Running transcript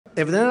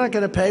If they're not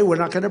going to pay, we're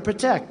not going to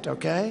protect,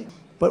 okay?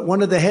 But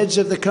one of the heads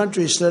of the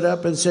country stood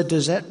up and said,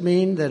 does that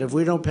mean that if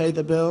we don't pay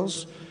the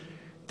bills,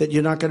 that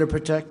you're not going to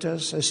protect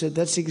us? I said,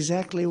 that's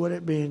exactly what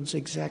it means,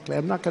 exactly.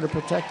 I'm not going to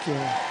protect you.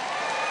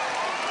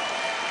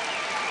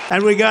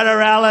 And we got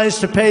our allies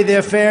to pay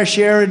their fair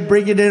share and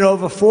bring it in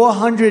over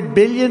 $400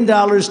 billion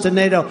to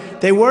NATO.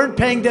 They weren't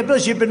paying their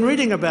bills. You've been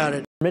reading about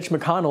it. Mitch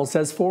McConnell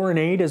says foreign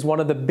aid is one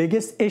of the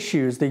biggest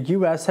issues the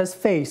U.S. has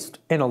faced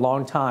in a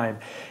long time.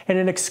 In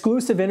an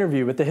exclusive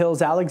interview with The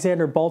Hill's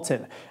Alexander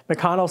Bolton,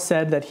 McConnell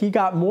said that he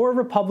got more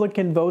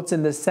Republican votes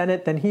in the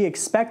Senate than he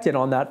expected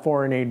on that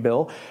foreign aid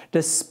bill,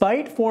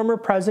 despite former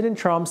President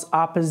Trump's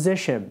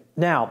opposition.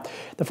 Now,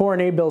 the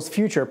foreign aid bill's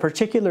future,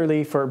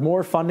 particularly for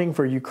more funding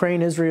for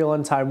Ukraine, Israel,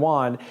 and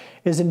Taiwan,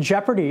 is in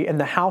jeopardy in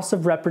the House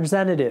of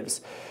Representatives.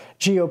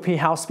 GOP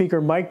House Speaker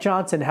Mike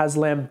Johnson has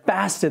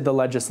lambasted the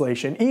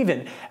legislation,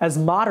 even as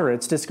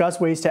moderates discuss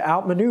ways to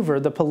outmaneuver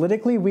the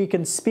politically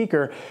weakened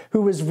speaker,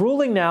 who is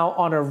ruling now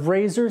on a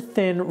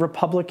razor-thin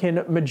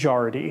Republican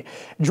majority.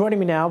 Joining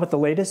me now with the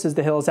latest is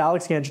The Hill's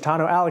Alex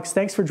Gangitano. Alex,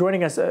 thanks for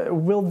joining us.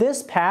 Will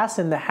this pass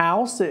in the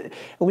House?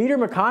 Leader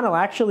McConnell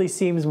actually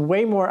seems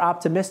way more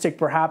optimistic,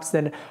 perhaps,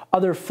 than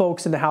other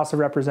folks in the House of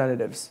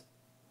Representatives.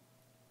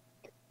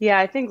 Yeah,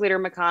 I think Leader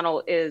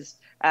McConnell is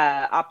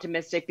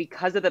optimistic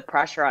because of the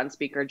pressure on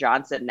Speaker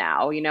Johnson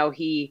now. You know,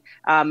 he,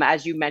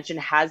 as you mentioned,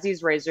 has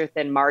these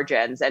razor-thin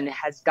margins and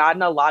has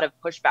gotten a lot of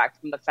pushback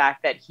from the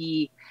fact that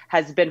he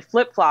has been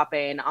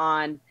flip-flopping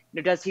on, you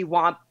know, does he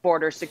want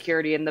border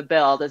security in the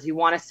bill? Does he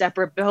want a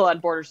separate bill on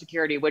border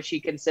security, which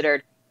he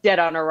considered dead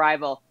on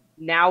arrival?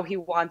 Now he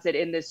wants it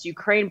in this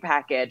Ukraine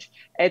package.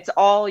 It's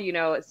all, you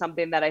know,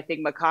 something that I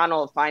think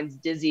McConnell finds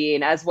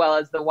dizzying, as well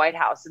as the White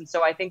House. And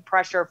so I think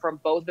pressure from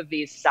both of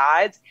these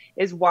sides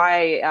is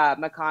why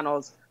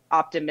McConnell's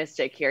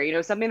optimistic here. You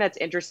know, something that's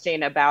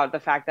interesting about the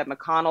fact that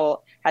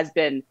McConnell has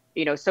been,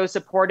 you know, so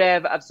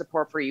supportive of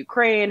support for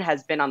Ukraine,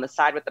 has been on the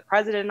side with the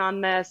president on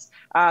this.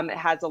 It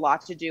has a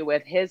lot to do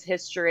with his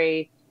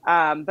history.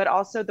 But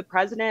also the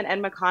president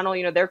and McConnell,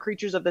 you know, they're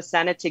creatures of the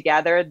Senate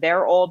together.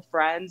 They're old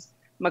friends.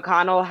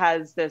 McConnell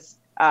has this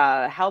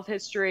health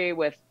history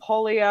with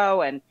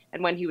polio, and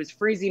when he was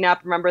freezing up,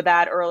 remember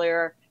that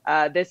earlier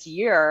this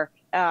year,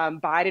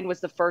 Biden was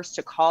the first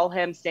to call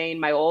him saying,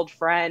 my old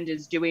friend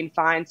is doing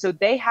fine. So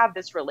they have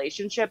this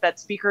relationship that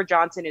Speaker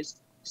Johnson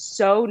is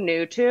so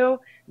new to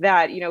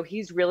that, you know,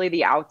 he's really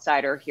the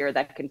outsider here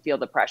that can feel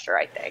the pressure,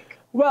 I think.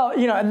 Well,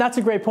 you know, and that's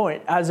a great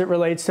point as it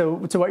relates to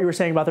what you were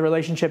saying about the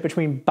relationship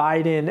between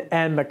Biden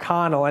and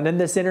McConnell. And in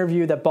this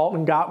interview that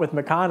Bolton got with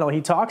McConnell,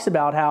 he talks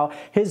about how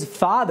his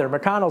father,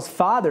 McConnell's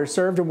father,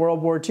 served in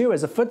World War II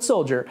as a foot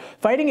soldier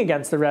fighting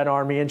against the Red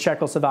Army in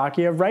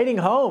Czechoslovakia, writing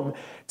home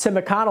to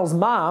McConnell's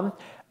mom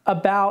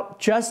about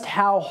just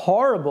how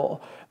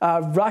horrible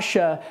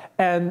Russia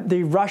and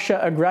the Russia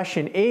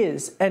aggression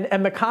is. And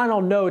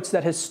McConnell notes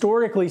that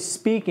historically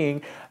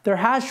speaking, there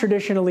has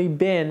traditionally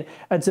been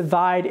a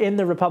divide in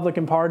the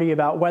Republican Party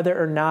about whether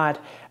or not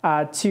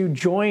to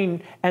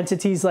join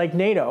entities like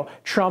NATO.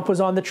 Trump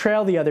was on the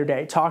trail the other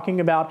day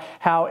talking about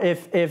how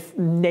if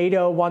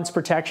NATO wants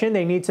protection,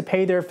 they need to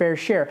pay their fair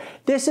share.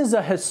 This is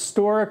a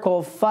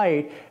historical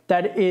fight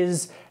that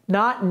is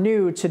not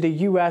new to the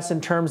U.S.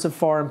 in terms of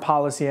foreign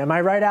policy. Am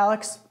I right,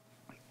 Alex?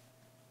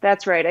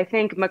 That's right. I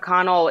think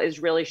McConnell is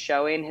really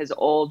showing his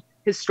old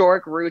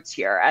historic roots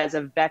here as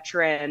a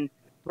veteran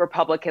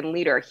Republican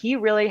leader. He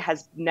really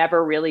has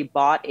never really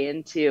bought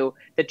into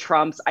the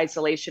Trump's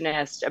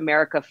isolationist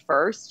America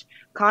first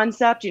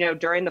concept. You know,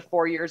 during the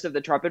 4 years of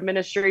the Trump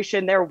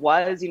administration, there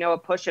was, you know, a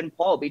push and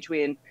pull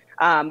between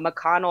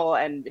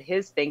McConnell and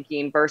his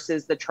thinking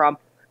versus the Trump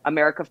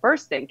America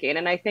first thinking.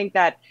 And I think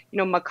that, you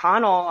know,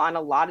 McConnell on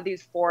a lot of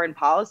these foreign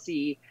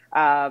policy,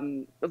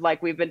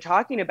 like we've been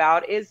talking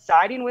about, is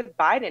siding with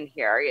Biden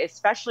here,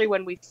 especially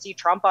when we see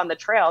Trump on the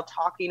trail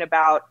talking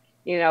about,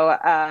 you know,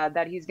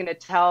 that he's going to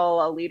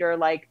tell a leader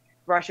like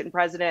Russian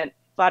President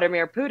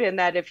Vladimir Putin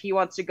that if he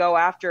wants to go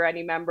after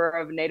any member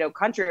of a NATO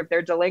country, if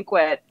they're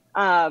delinquent,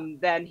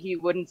 then he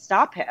wouldn't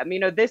stop him. You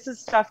know, this is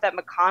stuff that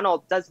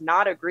McConnell does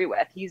not agree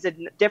with. He's a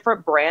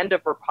different brand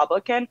of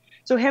Republican.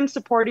 So him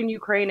supporting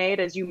Ukraine aid,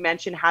 as you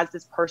mentioned, has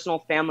this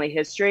personal family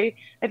history.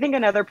 I think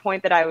another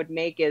point that I would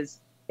make is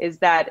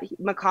that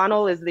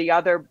McConnell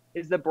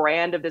is the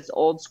brand of this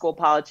old school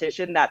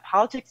politician, that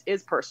politics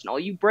is personal.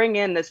 You bring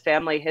in this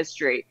family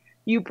history.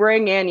 You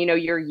bring in, you know,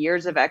 your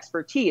years of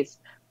expertise.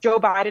 Joe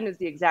Biden is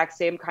the exact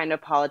same kind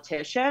of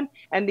politician.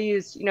 And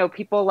these, you know,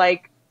 people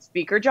like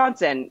Speaker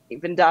Johnson,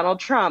 even Donald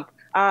Trump,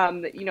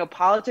 you know,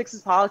 politics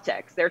is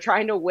politics. They're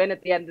trying to win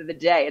at the end of the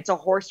day. It's a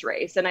horse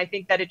race. And I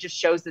think that it just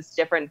shows this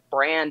different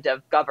brand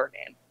of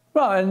governing.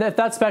 Well, and if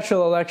that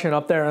special election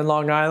up there in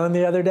Long Island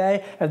the other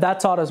day, if that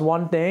taught us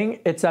one thing,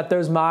 it's that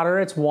those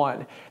moderates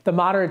won. The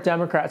moderate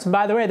Democrats. And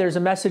by the way, there's a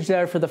message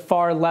there for the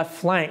far left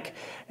flank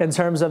in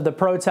terms of the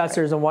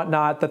protesters and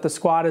whatnot that the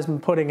squad has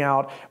been putting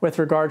out with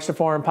regards to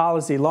foreign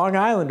policy. Long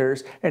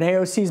Islanders, in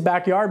AOC's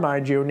backyard,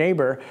 mind you,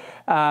 neighbor,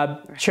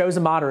 chose a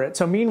moderate.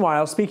 So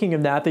meanwhile, speaking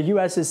of that, the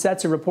U.S. is set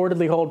to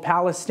reportedly hold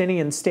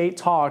Palestinian state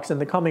talks in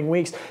the coming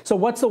weeks. So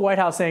what's the White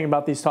House saying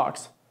about these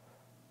talks?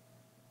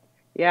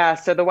 Yeah,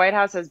 so the White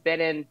House has been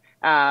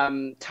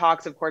in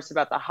talks, of course,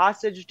 about the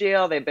hostage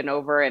deal. They've been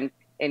over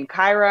in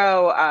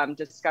Cairo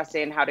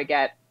discussing how to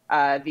get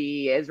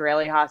the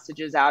Israeli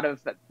hostages out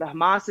of the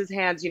Hamas's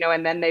hands,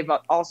 and then they've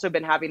also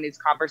been having these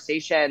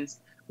conversations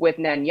with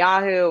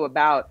Netanyahu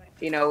about,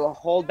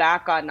 hold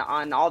back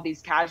on all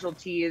these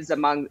casualties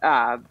among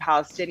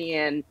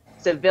Palestinian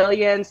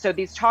civilians. So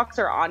these talks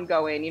are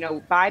ongoing.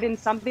 Biden,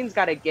 something's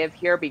got to give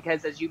here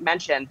because, as you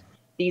mentioned,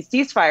 these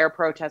ceasefire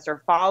protests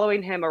are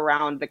following him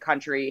around the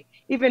country.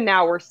 Even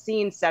now, we're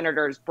seeing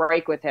senators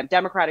break with him,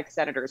 Democratic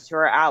senators who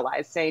are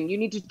allies, saying you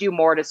need to do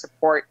more to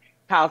support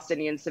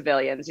Palestinian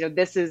civilians.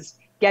 This is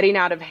getting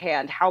out of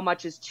hand. How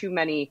much is too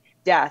many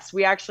deaths?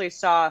 We actually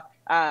saw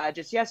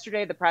just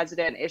yesterday, the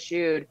president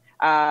issued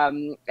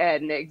an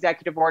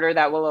executive order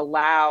that will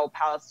allow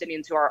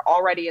Palestinians who are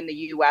already in the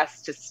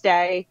U.S. to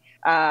stay.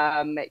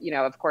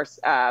 Of course,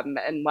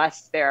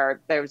 unless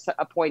there's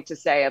a point to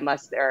say,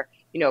 unless they're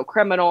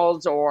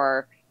criminals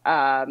or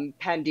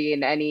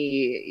pending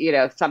any,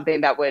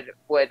 something that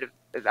would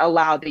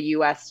allow the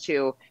U.S.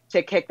 to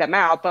kick them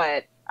out.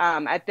 But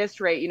at this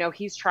rate,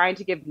 he's trying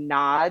to give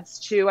nods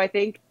to, I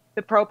think,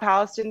 the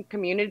pro-Palestinian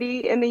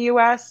community in the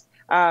U.S.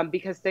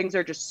 Because things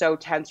are just so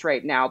tense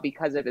right now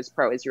because of his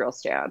pro-Israel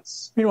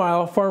stance.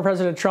 Meanwhile, former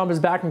President Trump is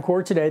back in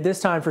court today, this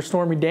time for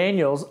Stormy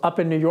Daniels up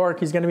in New York.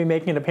 He's going to be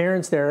making an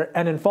appearance there.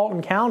 And in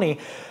Fulton County,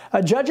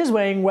 a judge is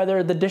weighing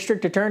whether the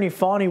district attorney,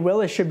 Fani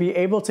Willis, should be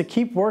able to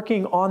keep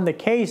working on the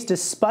case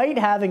despite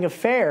having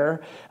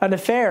an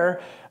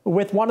affair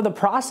with one of the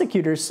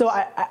prosecutors. So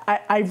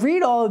I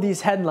read all of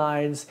these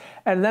headlines,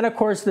 and then, of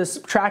course,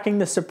 this tracking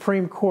the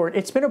Supreme Court.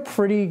 It's been a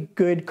pretty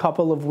good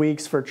couple of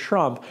weeks for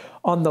Trump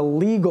on the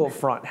legal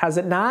front, has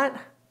it not?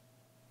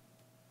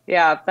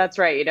 Yeah, that's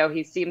right.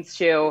 He seems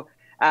to,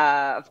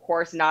 of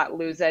course, not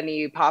lose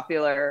any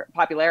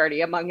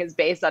popularity among his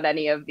base on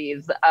any of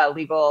these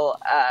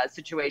legal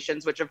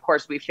situations, which, of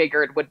course, we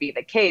figured would be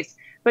the case.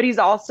 But he's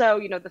also,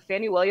 the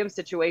Fani Willis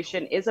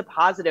situation is a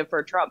positive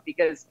for Trump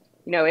because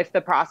if the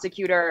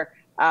prosecutor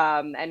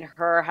and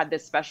her had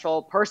this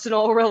special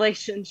personal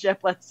relationship,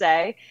 let's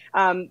say,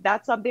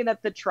 that's something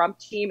that the Trump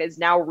team is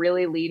now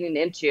really leaning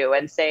into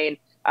and saying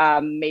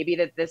maybe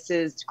that this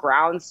is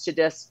grounds to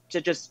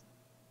just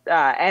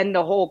end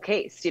the whole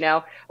case,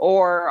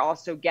 or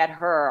also get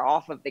her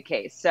off of the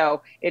case.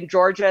 So in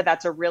Georgia,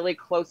 that's a really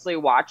closely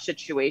watched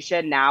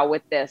situation now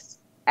with this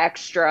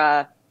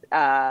extra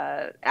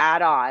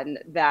add-on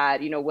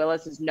that,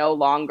 Willis is no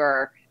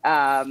longer,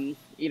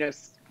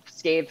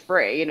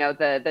 scathe-free.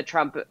 The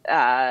Trump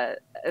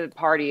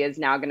party is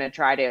now going to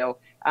try to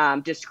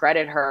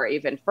discredit her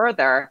even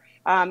further.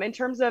 In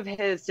terms of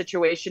his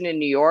situation in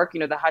New York,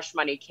 the hush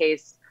money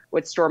case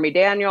with Stormy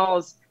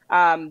Daniels,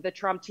 the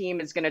Trump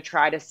team is going to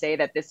try to say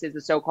that this is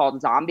a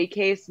so-called zombie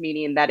case,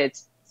 meaning that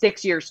it's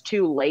 6 years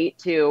too late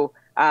to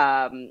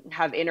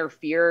have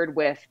interfered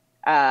with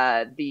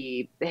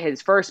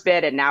his first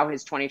bid and now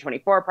his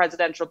 2024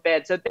 presidential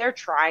bid. So they're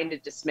trying to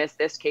dismiss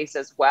this case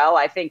as well.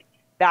 I think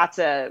that's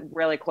a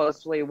really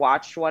closely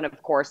watched one.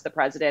 Of course, the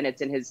president,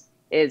 it's in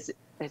his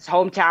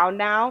hometown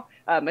now,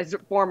 his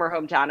former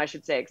hometown, I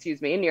should say,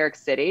 in New York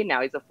City.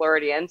 Now he's a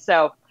Floridian.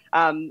 So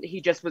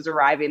he just was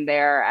arriving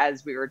there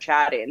as we were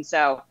chatting.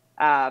 So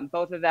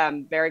both of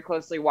them very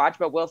closely watched,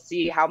 but we'll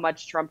see how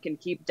much Trump can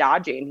keep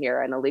dodging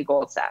here in a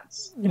legal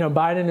sense.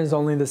 Biden is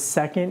only the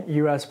second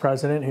U.S.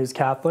 president who's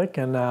Catholic.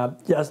 And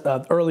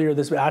earlier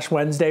Ash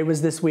Wednesday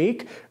was this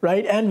week,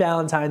 right? And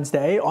Valentine's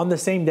Day on the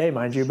same day,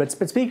 mind you. But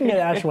speaking of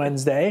Ash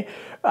Wednesday,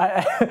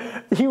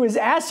 he was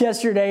asked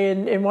yesterday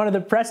in one of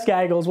the press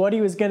gaggles what he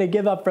was going to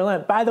give up for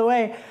Lent. By the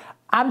way,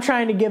 I'm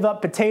trying to give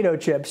up potato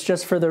chips,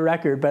 just for the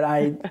record, but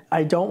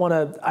I don't want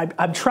to.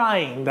 I'm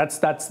trying. That's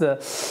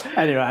the.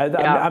 Anyway,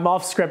 I'm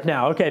off script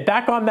now. Okay,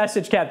 back on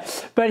message,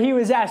 Kev. But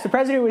the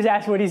president was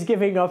asked what he's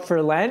giving up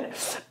for Lent,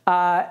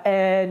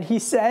 and he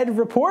said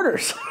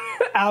reporters.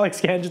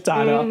 Alex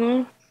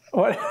Gangitano.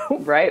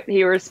 Mm-hmm. Right.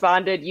 He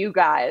responded, "You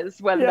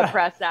guys," when the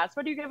press asked,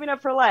 "What are you giving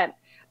up for Lent?"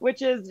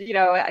 Which is,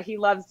 he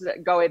loves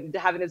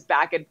having this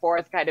back and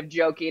forth kind of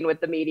joking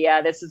with the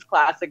media. This is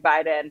classic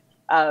Biden.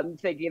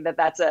 Thinking that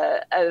that's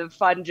a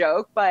fun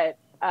joke, but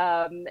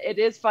it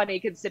is funny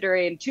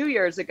considering 2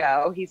 years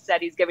ago, he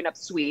said he's giving up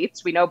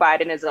sweets. We know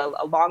Biden is a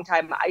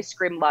longtime ice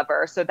cream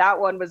lover. So that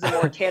one was a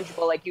more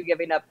tangible, like you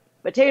giving up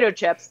potato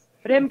chips.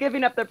 But him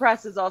giving up the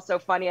press is also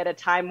funny at a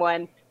time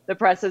when the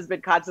press has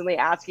been constantly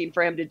asking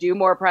for him to do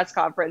more press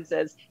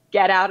conferences,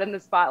 get out in the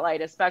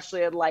spotlight,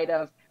 especially in light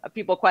of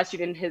people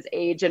questioning his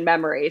age and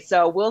memory.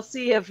 So we'll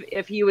see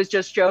if he was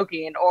just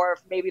joking, or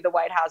if maybe the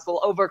White House will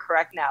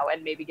overcorrect now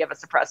and maybe give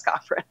us a press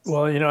conference.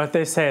 Well, you know what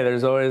they say,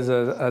 there's always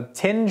a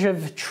tinge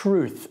of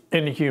truth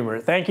in humor.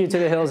 Thank you to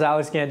The Hill's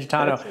Alex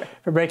Gangitano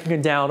for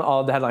breaking down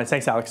all the headlines.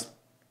 Thanks, Alex.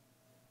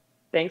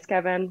 Thanks,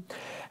 Kevin.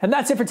 And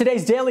that's it for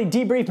today's Daily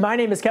Debrief. My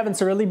name is Kevin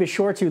Cirilli. Be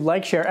sure to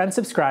like, share, and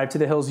subscribe to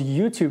The Hill's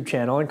YouTube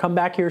channel, and come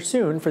back here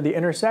soon for the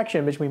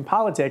intersection between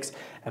politics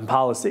and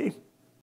policy.